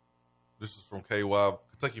 This is from KY,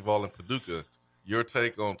 Kentucky Vol and Paducah. Your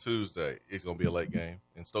take on Tuesday. It's going to be a late game,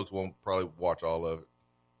 and Stokes won't probably watch all of it.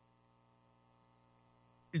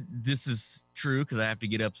 This is true because I have to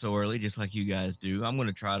get up so early, just like you guys do. I'm going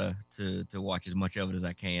to try to watch as much of it as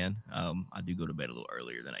I can. I do go to bed a little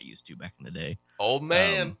earlier than I used to back in the day. Old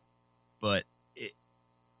man. But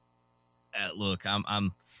look,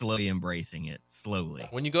 I'm slowly embracing it. Slowly.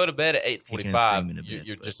 When you go to bed at 8:45,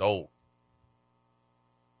 you're just old.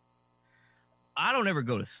 I don't ever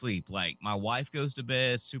go to sleep. Like, my wife goes to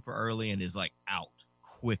bed super early and is like out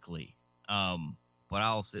quickly. But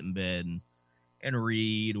I'll sit in bed and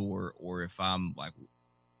read, or if I'm like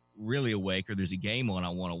really awake or there's a game on I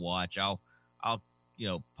want to watch, I'll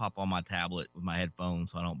pop on my tablet with my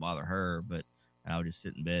headphones so I don't bother her, but I'll just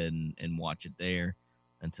sit in bed and watch it there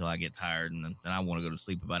until I get tired, and then I want to go to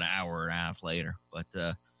sleep about an hour and a half later. But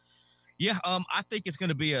I think it's going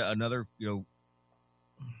to be another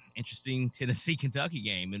interesting Tennessee-Kentucky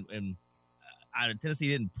game, and Tennessee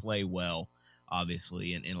didn't play well,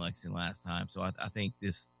 obviously, in Lexington last time. So I think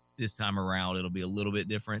this time around it'll be a little bit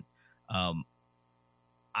different.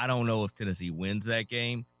 I don't know if Tennessee wins that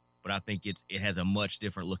game, but I think it has a much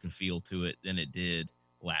different look and feel to it than it did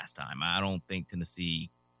last time. I don't think Tennessee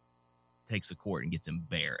takes the court and gets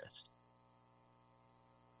embarrassed.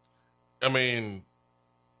 I mean,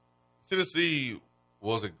 Tennessee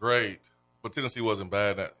wasn't great, but Tennessee wasn't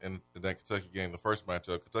bad in that Kentucky game. The first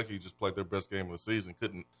matchup, Kentucky just played their best game of the season.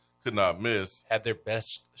 Could not miss. Had their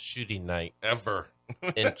best shooting night ever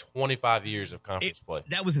in 25 years of conference play.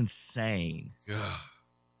 That was insane. God,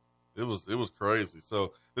 it was crazy.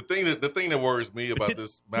 So the thing that worries me about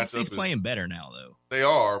this matchup Tennessee's playing better now, though. They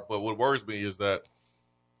are, but what worries me is that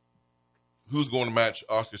who's going to match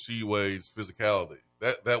Oscar Tshiebwe's physicality?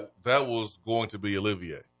 That was going to be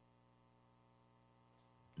Olivier.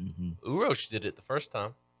 Mm-hmm. Urosh did it the first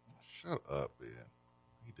time. Shut up, man.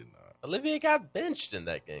 He did not. Olivier got benched in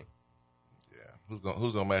that game. Yeah,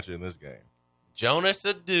 who's gonna match it in this game? Jonas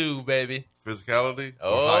Adu, baby. Physicality?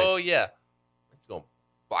 Oh yeah, he's gonna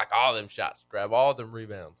block all them shots, grab all them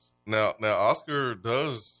rebounds. Now Oscar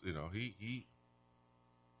does. He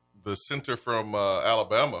the center from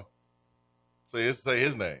Alabama. Say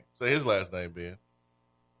his name. Say his last name, Ben.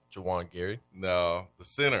 Jawan Gary. No, the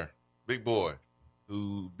center, big boy,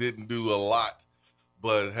 who didn't do a lot,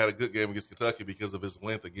 but had a good game against Kentucky because of his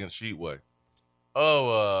length against Sheetway.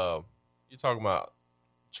 Oh, you talking about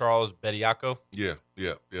Charles Bediako? Yeah.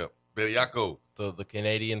 Bediako. The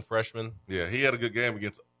Canadian freshman. Yeah, he had a good game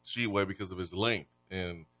against Sheetway because of his length.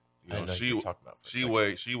 And,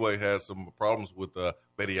 Sheetway had some problems with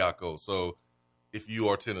Bediako. So if you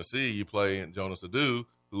are Tennessee, you play in Jonas Adu,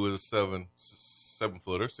 who is a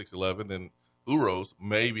 7-footer, 6'11", and Uros,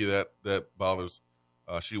 maybe that bothers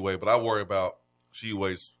Sheetway. But I worry about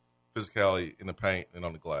Sheetway's physicality in the paint and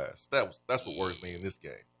on the glass. That's what worries me in this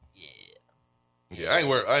game. Yeah, I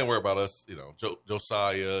ain't worried about us.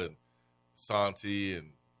 Josiah and Santi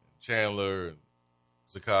and Chandler and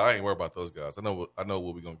Zakai. I ain't worried about those guys. I know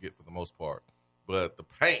what we're gonna get for the most part. But the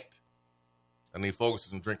paint, I need folks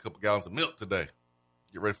to drink a couple gallons of milk today.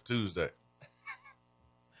 Get ready for Tuesday.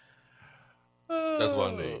 That's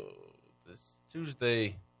what I need. This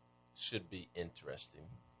Tuesday should be interesting.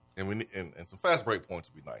 And we need, and some fast break points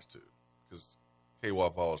would be nice too, because KY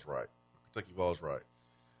Vols right, Kentucky Vols right.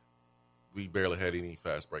 We barely had any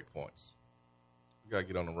fast break points. We gotta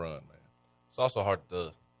get on the run, man. It's also hard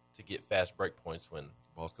to get fast break points when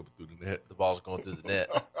The ball's coming through the net. the ball's going through the net.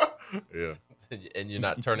 Yeah. And you're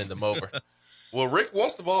not turning them over. Well, Rick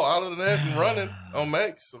wants the ball out of the net and running on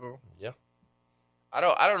makes. So Yeah. I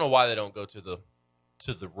don't know why they don't go to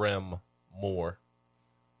the rim more.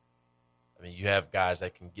 I mean, you have guys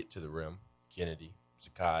that can get to the rim. Kennedy,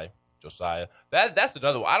 Zakai, Josiah. That's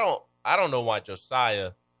another one. I don't know why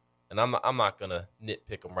Josiah, and I'm not gonna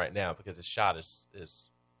nitpick him right now because his shot is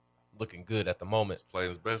looking good at the moment. he's playing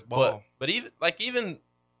his best ball. But even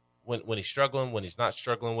when he's struggling, when he's not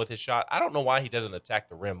struggling with his shot, I don't know why he doesn't attack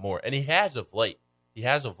the rim more. And he has of late.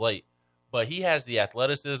 But he has the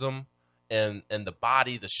athleticism and the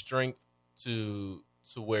body, the strength to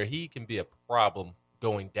where he can be a problem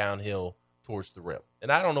going downhill towards the rim.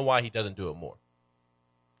 And I don't know why he doesn't do it more.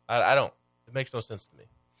 I don't. It makes no sense to me.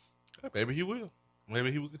 Maybe he will.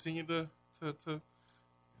 Maybe he will continue to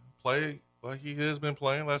play like he has been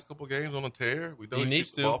playing last couple of games on a tear. We know he needs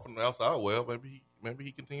shoots the to. ball from the outside well. Maybe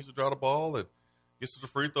he continues to draw the ball and gets to the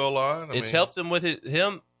free throw line. It's helped him with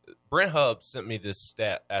him. Brent Hubb sent me this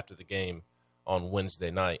stat after the game on Wednesday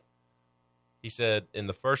night. He said in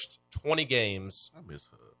the first 20 games, I miss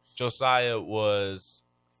Hubbs. Josiah was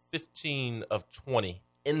 15 of 20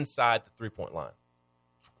 inside the three-point line.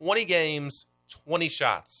 20 games, 20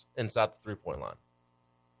 shots inside the three-point line.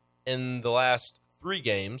 In the last 3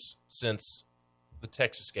 games since the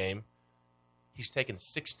Texas game, he's taken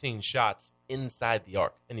 16 shots inside the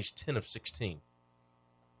arc, and he's 10 of 16.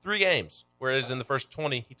 3 games, whereas in the first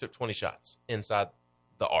 20, he took 20 shots inside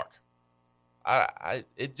the arc.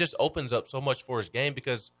 It just opens up so much for his game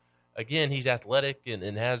because, again, he's athletic and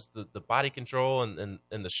has the body control and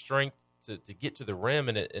the strength to get to the rim,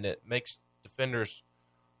 and it makes defenders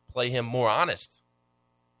play him more honest.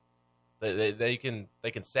 They can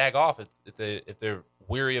sag off if they're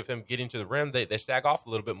weary of him getting to the rim. They sag off a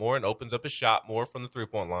little bit more and opens up his shot more from the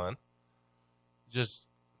 3-point line. Just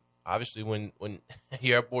obviously when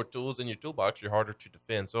you have more tools in your toolbox, you're harder to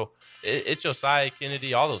defend. So it's Josiah,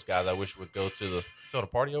 Kennedy, all those guys I wish would go to the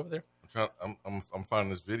party over there. I'm finding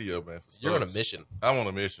this video, man. For You're on a mission. I'm on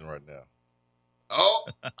a mission right now. Oh,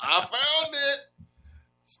 I found it.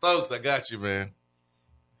 Stokes, I got you, man.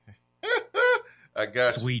 I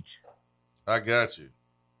got you. Sweet. I got you.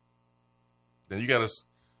 Then you got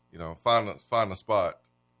to, find a spot.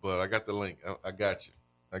 But I got the link. I got you.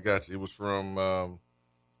 It was from. All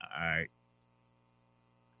right.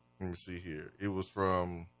 Let me see here. It was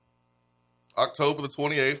from October the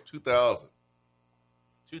 28th, 2000.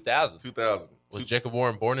 2000. Was Jacob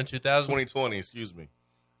Warren born in 2000? 2020. Excuse me.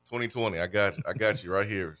 2020. I got you right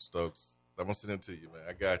here, Stokes. I'm gonna send it to you, man.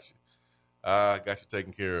 I got you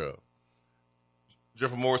taken care of.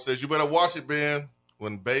 Jeffrey Moore says you better watch it, Ben.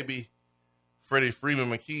 When baby Freddie Freeman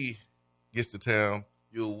McKee gets to town,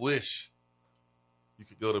 you'll wish you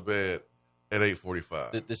could go to bed at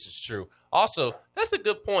 8:45. This is true. Also, that's a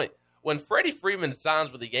good point. When Freddie Freeman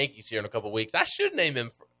signs with the Yankees here in a couple of weeks, I should name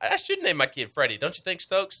my kid Freddie. Don't you think,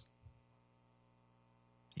 Stokes?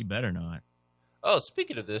 He better not. Oh,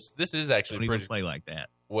 speaking of this is actually Don't pretty. even play like that.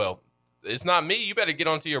 Well, it's not me. You better get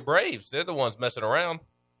onto your Braves. They're the ones messing around.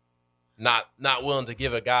 Not willing to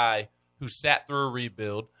give a guy who sat through a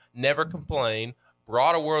rebuild, never complained,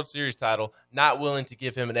 brought a World Series title, not willing to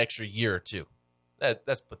give him an extra year or two.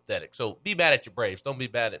 That's pathetic. So be mad at your Braves. Don't be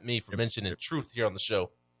mad at me for mentioning truth here on the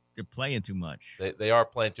show. They're playing too much. They are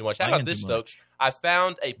playing too much. How about this, Stokes? I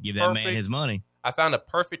found a Give that man his money. I found a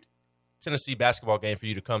perfect Tennessee basketball game for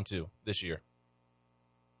you to come to this year.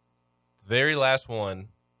 Very last one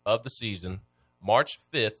of the season, March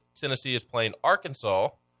 5th, Tennessee is playing Arkansas.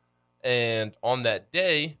 And on that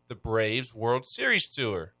day, the Braves World Series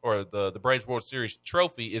tour, or the Braves World Series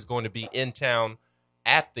trophy, is going to be in town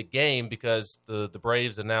at the game because the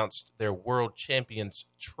Braves announced their World Champions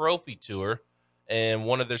Trophy tour. And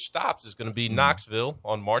one of their stops is going to be Knoxville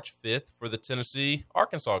on March 5th for the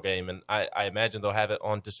Tennessee-Arkansas game. And I imagine they'll have it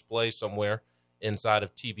on display somewhere inside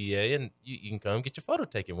of TBA, and you can come get your photo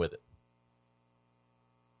taken with it.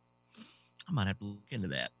 I might have to look into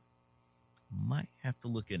that. I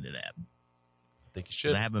think you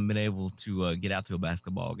should. I haven't been able to get out to a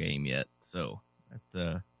basketball game yet, so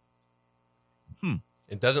that's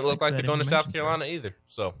It doesn't look like they're going to South Carolina either.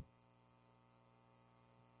 So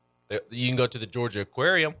you can go to the Georgia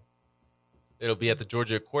Aquarium. It'll be at the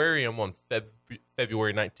Georgia Aquarium on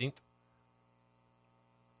February 19th.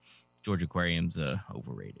 Georgia Aquarium's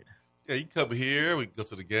overrated. Yeah, you can come here. We can go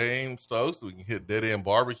to the game, Stokes. We can hit Dead End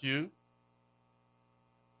Barbecue.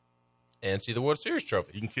 And see the World Series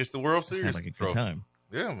trophy. You can kiss the World Series Sounds like a trophy. good time.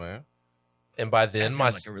 Yeah, man. And by then,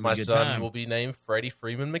 my good son time. will be named Freddie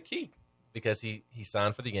Freeman McKee because he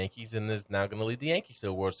signed for the Yankees and is now going to lead the Yankees to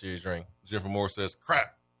a World Series ring. Jeffrey Moore says,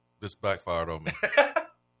 crap, this backfired on me.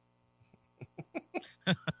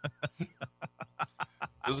 It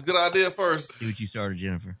was a good idea at first. See what you started,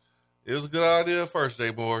 Jennifer. It was a good idea at first,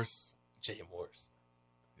 Jay Morris. J. Morris.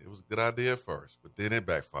 It was a good idea at first, but then it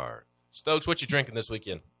backfired. Stokes, what you drinking this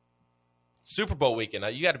weekend? Super Bowl weekend. Now,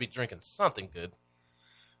 you got to be drinking something good.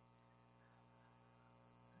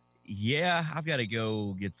 Yeah, I've got to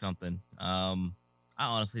go get something. I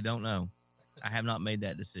honestly don't know. I have not made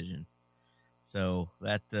that decision. So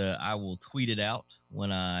that I will tweet it out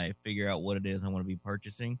when I figure out what it is I want to be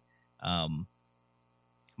purchasing.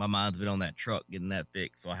 My mind's been on that truck, getting that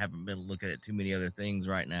fixed, so I haven't been looking at too many other things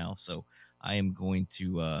right now. So I am going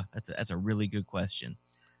to that's a really good question.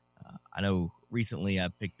 I know recently I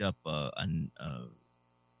picked up a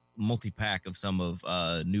multi-pack of some of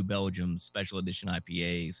New Belgium's special edition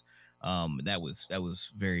IPAs. That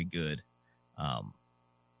was very good.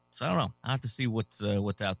 So I don't know. I have to see what's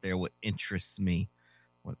out there, what interests me,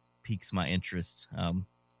 what piques my interest.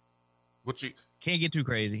 Can't get too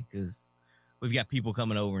crazy because we've got people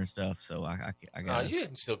coming over and stuff. So I got. You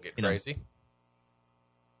can still get crazy.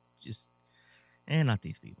 Not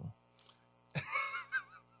these people.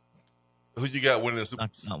 Who you got winning the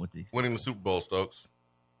not with these winning the Super Bowl, Stokes?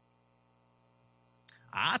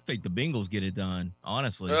 I think the Bengals get it done.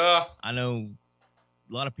 Honestly, I know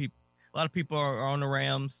a lot of people are on the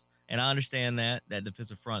Rams, and I understand that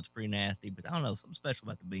defensive front's pretty nasty. But I don't know, something special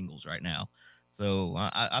about the Bengals right now. So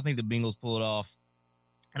I think the Bengals pull it off,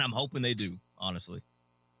 and I'm hoping they do. Honestly,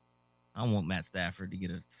 I don't want Matt Stafford to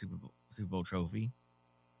get a Super Bowl trophy.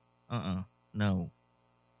 No.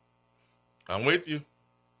 I'm with you,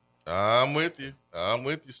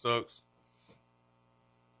 Stokes.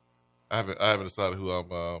 I haven't decided who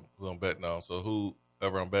I'm betting on. So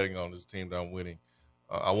whoever I'm betting on is the team that I'm winning.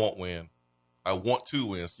 I won't win. I want to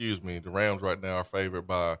win. Excuse me. The Rams right now are favored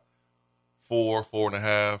by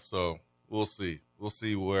 4.5. So we'll see. We'll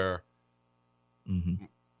see where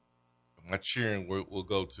my cheering will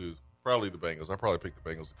go to. Probably the Bengals. I probably picked the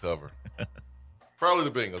Bengals to cover. Probably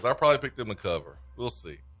the Bengals. I probably picked them to cover. We'll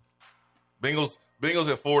see. Bengals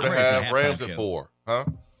at 4.5. Rams at 4. Huh?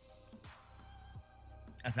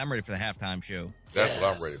 I'm ready for the halftime show. That's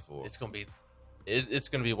what I'm ready for. It's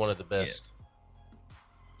gonna be one of the best. Yes.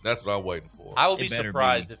 That's what I'm waiting for. I will be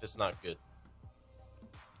surprised if it's not good.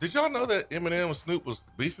 Did y'all know that Eminem and Snoop was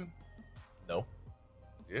beefing? No.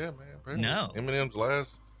 Yeah, man. Apparently No. Eminem's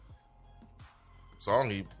last song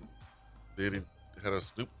he did, he had a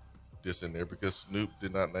Snoop diss in there because Snoop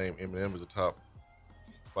did not name Eminem as a top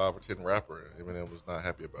 5 or 10 rapper. Eminem was not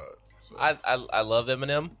happy about it. So. I love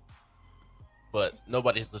Eminem, but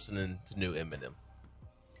nobody's listening to new Eminem.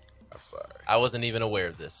 I'm sorry. I wasn't even aware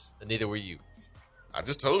of this, and neither were you. I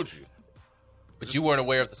just told you. But you weren't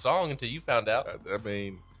aware of the song until you found out. I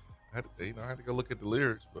mean, I had to go look at the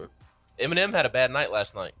lyrics, but Eminem had a bad night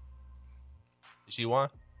last night. You see why?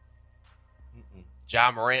 Ja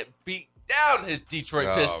Morant beat down his Detroit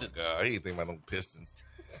Pistons. Oh, God. He ain't thinking about no Pistons.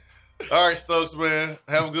 All right, Stokes, man.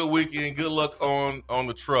 Have a good weekend. Good luck on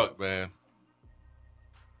the truck, man.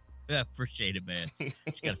 Yeah, appreciate it, man.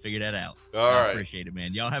 Just got to figure that out. All right. Appreciate it,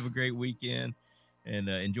 man. Y'all have a great weekend and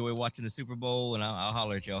enjoy watching the Super Bowl, and I'll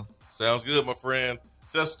holler at y'all. Sounds good, my friend.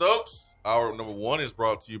 Seth Stokes, our number 1 is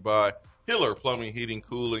brought to you by Hiller Plumbing, Heating,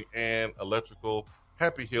 Cooling, and Electrical.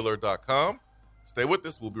 HappyHiller.com. Stay with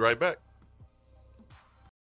us. We'll be right back.